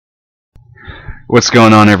What's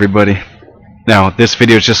going on, everybody? Now, this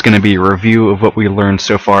video is just going to be a review of what we learned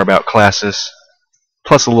so far about classes,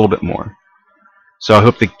 plus a little bit more. So I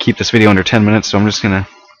hope to keep this video under 10 minutes, so I'm just going to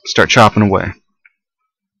start chopping away.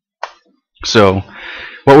 So,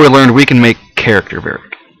 what we learned, we can make character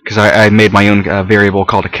variables, because I made my own variable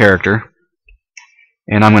called a character,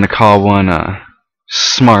 and I'm going to call one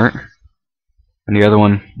smart, and the other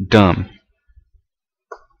one dumb.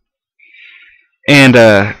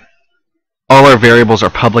 And all our variables are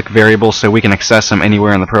public variables, so we can access them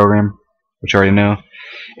anywhere in the program, which you already know.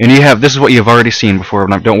 And you have, this is what you've already seen before,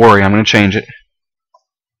 but don't worry, I'm going to change it.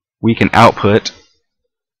 We can output,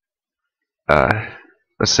 let's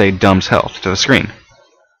say, dumb's health to the screen.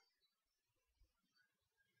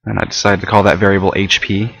 And I decided to call that variable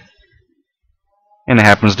HP. And it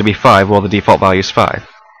happens to be 5, well, the default value is 5.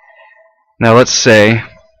 Now let's say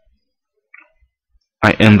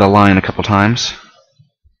I end the line a couple times.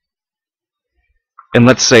 And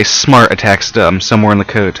let's say smart attacks dumb somewhere in the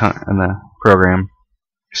code, in the program.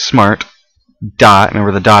 Smart dot,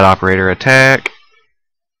 remember the dot operator, attack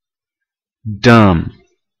dumb.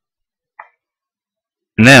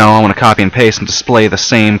 Now I want to copy and paste and display the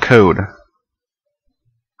same code.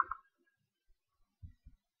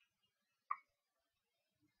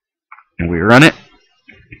 And we run it.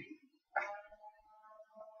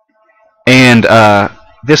 And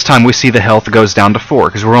this time we see the health goes down to 4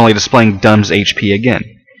 because we're only displaying dumb's HP again.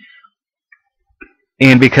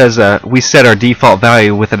 And because we set our default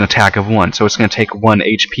value with an attack of 1, so it's going to take 1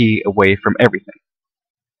 HP away from everything.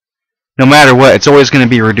 No matter what, it's always going to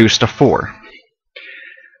be reduced to 4.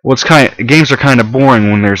 Well, games are kind of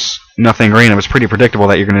boring when there's nothing random. It's pretty predictable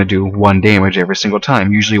that you're going to do 1 damage every single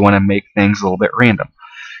time. Usually you want to make things a little bit random.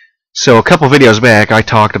 So a couple videos back I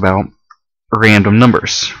talked about random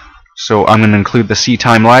numbers. So I'm going to include the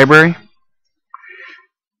ctime library.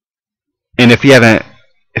 And if you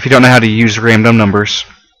don't know how to use random numbers,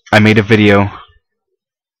 I made a video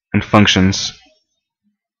in functions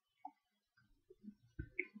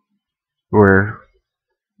where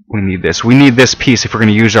we need this. We need this piece if we're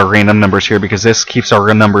going to use our random numbers here, because this keeps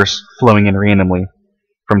our numbers flowing in randomly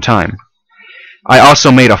from time. I also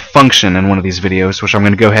made a function in one of these videos, which I'm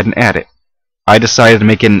going to go ahead and add it. I decided to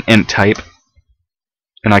make it an int type,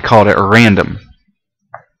 and I called it random.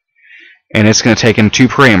 And it's going to take in 2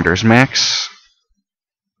 parameters, max,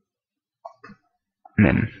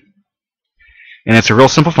 min. And it's a real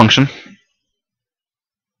simple function.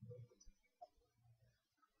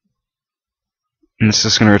 And this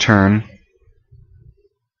is going to return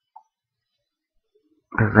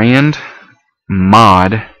rand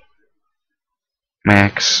mod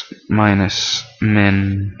max minus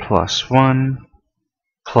min plus 1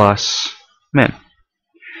 plus min.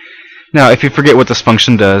 Now, if you forget what this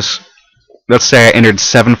function does, let's say I entered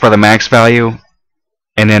 7 for the max value,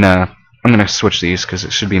 and then I'm going to switch these because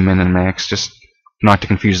it should be min and max, just not to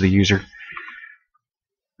confuse the user.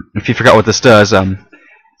 If you forgot what this does,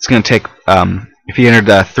 it's going to take, if you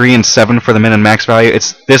entered 3 and 7 for the min and max value,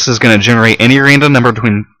 this is going to generate any random number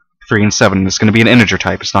between 3 and 7. It's going to be an integer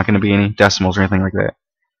type. It's not going to be any decimals or anything like that,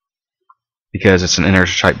 because it's an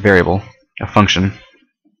integer type variable, a function.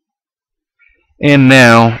 And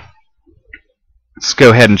now let's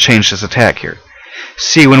go ahead and change this attack here.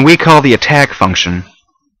 See, when we call the attack function,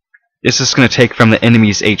 this is going to take from the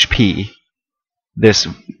enemy's HP this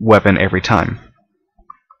weapon every time,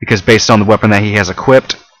 because based on the weapon that he has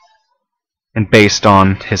equipped and based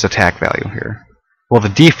on his attack value here. Well, the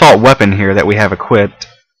default weapon here that we have equipped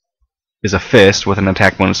is a fist with an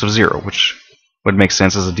attack bonus of 0, which would make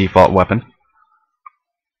sense as a default weapon.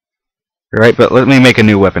 Alright, but let me make a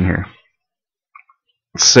new weapon here.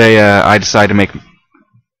 Let's say I decide to make a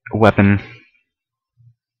weapon,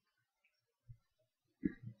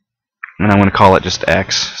 and I'm going to call it just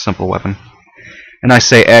X, simple weapon. And I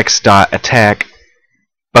say X dot attack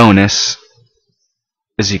bonus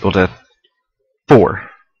is equal to 4.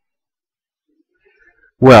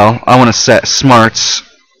 Well, I want to set smart's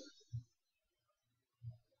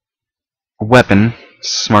weapon,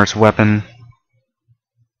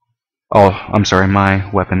 oh, I'm sorry,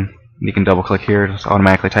 my weapon, you can double click here, just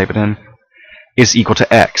automatically type it in, is equal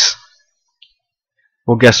to X.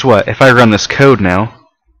 Well, guess what? If I run this code now,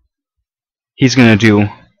 he's going to do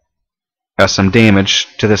some damage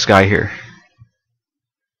to this guy here.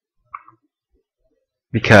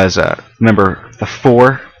 Because, remember, the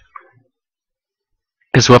 4,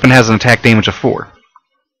 his weapon has an attack damage of 4.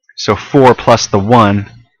 So 4 plus the 1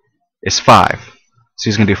 is 5. So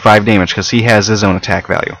he's going to do 5 damage because he has his own attack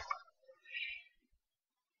value.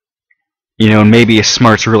 You know, and maybe his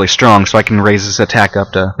smart's really strong, so I can raise his attack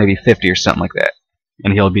up to maybe 50 or something like that.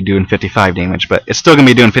 and he'll be doing 55 damage, but it's still going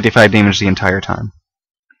to be doing 55 damage the entire time.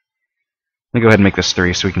 Let me go ahead and make this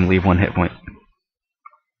 3 so we can leave 1 hit point.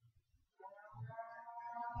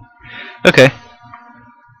 Okay.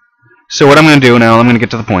 So what I'm going to do now, I'm going to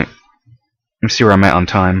get to the point. Let me see where I'm at on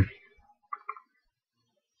time.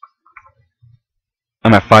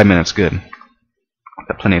 I'm at 5 minutes, good.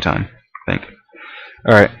 Got plenty of time, I think.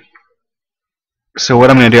 Alright. So what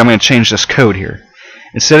I'm going to do, I'm going to change this code here.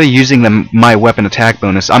 Instead of using the my weapon attack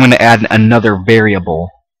bonus, I'm going to add another variable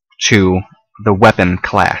to the weapon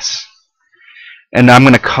class. And I'm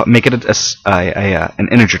going to make it an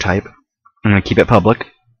integer type. I'm going to keep it public.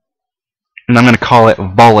 And I'm going to call it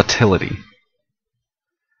volatility.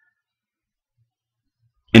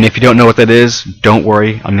 And if you don't know what that is, don't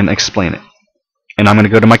worry, I'm going to explain it. And I'm going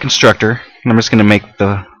to go to my constructor, and I'm just going to make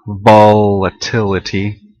the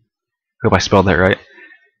volatility, hope I spelled that right,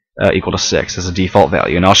 equal to 6 as a default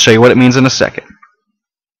value. And I'll show you what it means in a second.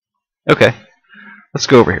 Okay, let's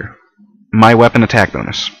go over here. My weapon attack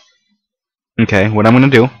bonus. Okay, what I'm going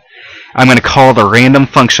to do, I'm going to call the random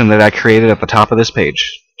function that I created at the top of this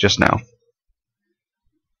page just now.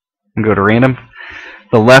 And go to random.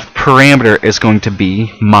 The left parameter is going to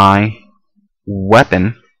be my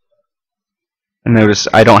weapon. And notice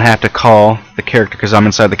I don't have to call the character because I'm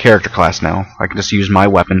inside the character class now. I can just use my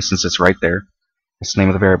weapon since it's right there. That's the name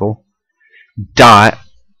of the variable. Dot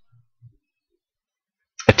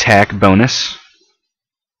attack bonus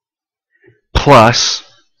plus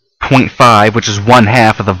 0.5, which is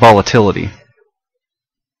 1/2 of the volatility.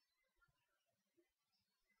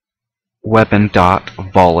 Weapon dot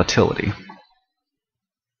volatility.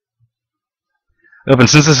 Oh, and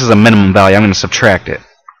since this is a minimum value, I'm going to subtract it.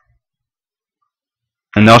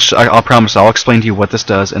 And I'll promise I'll explain to you what this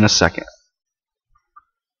does in a second.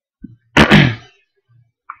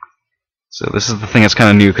 So this is the thing that's kind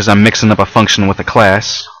of new because I'm mixing up a function with a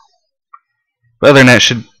class. But other than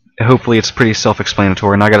that, hopefully it's pretty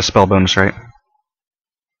self-explanatory. And I got a spell bonus right.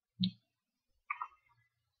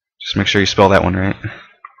 Just make sure you spell that one right.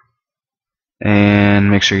 And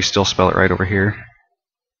make sure you still spell it right over here.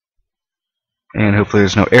 And hopefully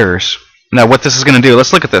there's no errors. Now what this is going to do,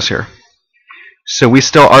 let's look at this here. So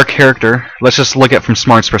our character, let's just look at it from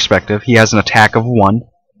Smart's perspective. He has an attack of 1.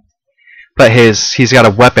 But he's got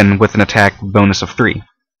a weapon with an attack bonus of 3.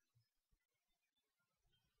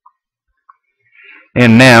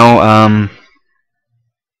 And now, and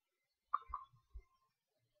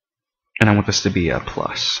I want this to be a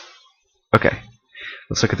plus. Okay,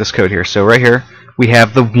 let's look at this code here. So right here, we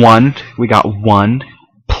have the 1. We got 1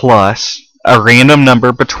 plus a random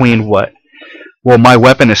number between what? Well, my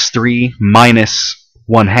weapon is 3 minus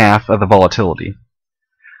 1/2 of the volatility.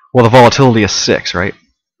 Well, the volatility is 6, right?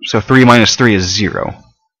 So 3 minus 3 is 0.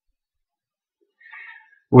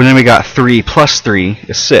 Well, then we got 3 plus 3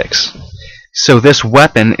 is 6. So this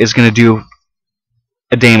weapon is going to do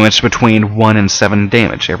a damage between 1 and 7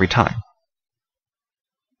 damage every time.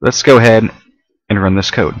 Let's go ahead and run this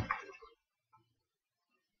code.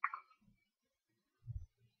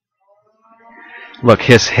 Look,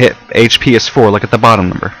 his hit HP is 4. Look at the bottom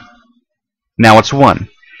number. Now it's 1.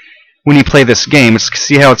 When you play this game,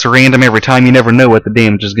 see how it's random every time? You never know what the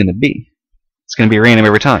damage is going to be. It's going to be random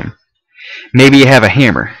every time. Maybe you have a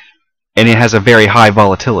hammer, and it has a very high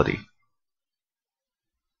volatility.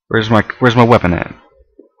 Where's my weapon at?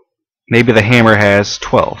 Maybe the hammer has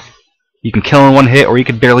 12. You can kill in 1 hit, or you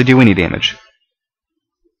could barely do any damage.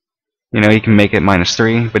 You know, you can make it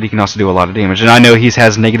 -3, but you can also do a lot of damage. And I know he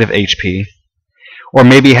has negative HP. Or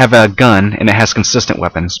maybe you have a gun, and it has consistent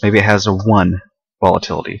weapons. Maybe it has a 1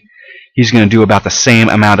 volatility. He's going to do about the same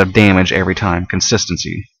amount of damage every time.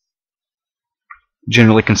 Consistency.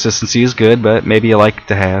 Generally, consistency is good, but maybe you like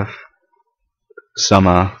to have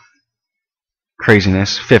some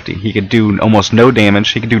craziness. 50. He could do almost no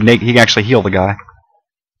damage. He can actually heal the guy.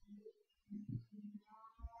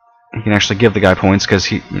 He can actually give the guy points because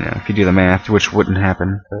if you do the math, which wouldn't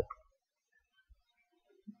happen.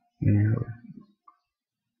 But,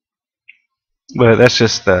 but that's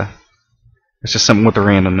just something with the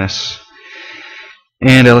randomness.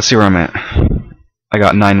 And let's see where I'm at. I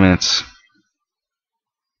got 9 minutes.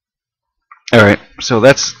 Alright, so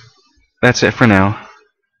that's it for now.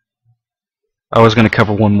 I was going to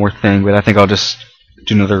cover one more thing, but I think I'll just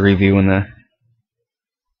do another review in the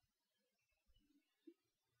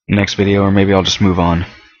next video, or maybe I'll just move on.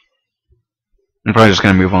 I'm probably just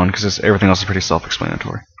going to move on because everything else is pretty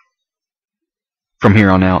self-explanatory from here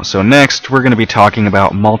on out. So next, we're going to be talking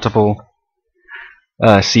about multiple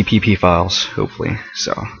CPP files, hopefully.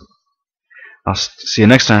 So I'll see you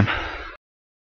next time.